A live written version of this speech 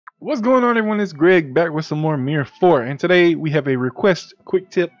What's going on, everyone? It's Greg back with some more MIR4, and today we have a request quick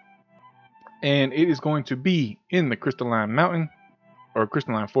tip, and it is going to be in the crystalline mountain or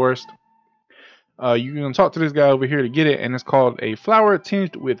crystalline forest. You're going to talk to this guy over here to get it, and it's called a flower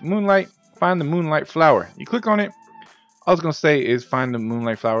tinged with moonlight. Find the moonlight flower. You click on it. All I was going to say is find the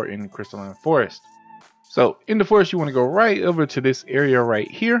moonlight flower in the crystalline forest. So in the forest, you want to go right over to this area right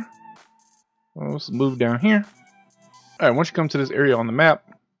here. Let's move down here. All right, once you come to this area on the map,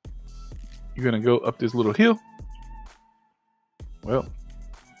 you're gonna go up this little hill. Well,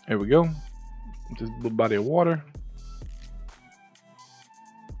 there we go. This little body of water.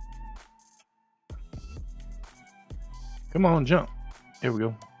 Come on, jump. There we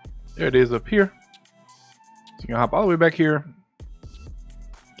go. There it is up here. So you're gonna hop all the way back here.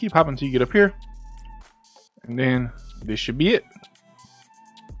 Keep hopping until you get up here. And then this should be it.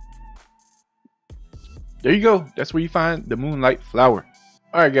 There you go. That's where you find the moonlight flower.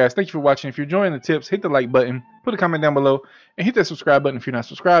 Alright guys, thank you for watching. If you're enjoying the tips, hit the like button, put a comment down below, and hit that subscribe button if you're not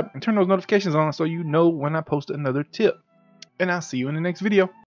subscribed, and turn those notifications on so you know when I post another tip. And I'll see you in the next video.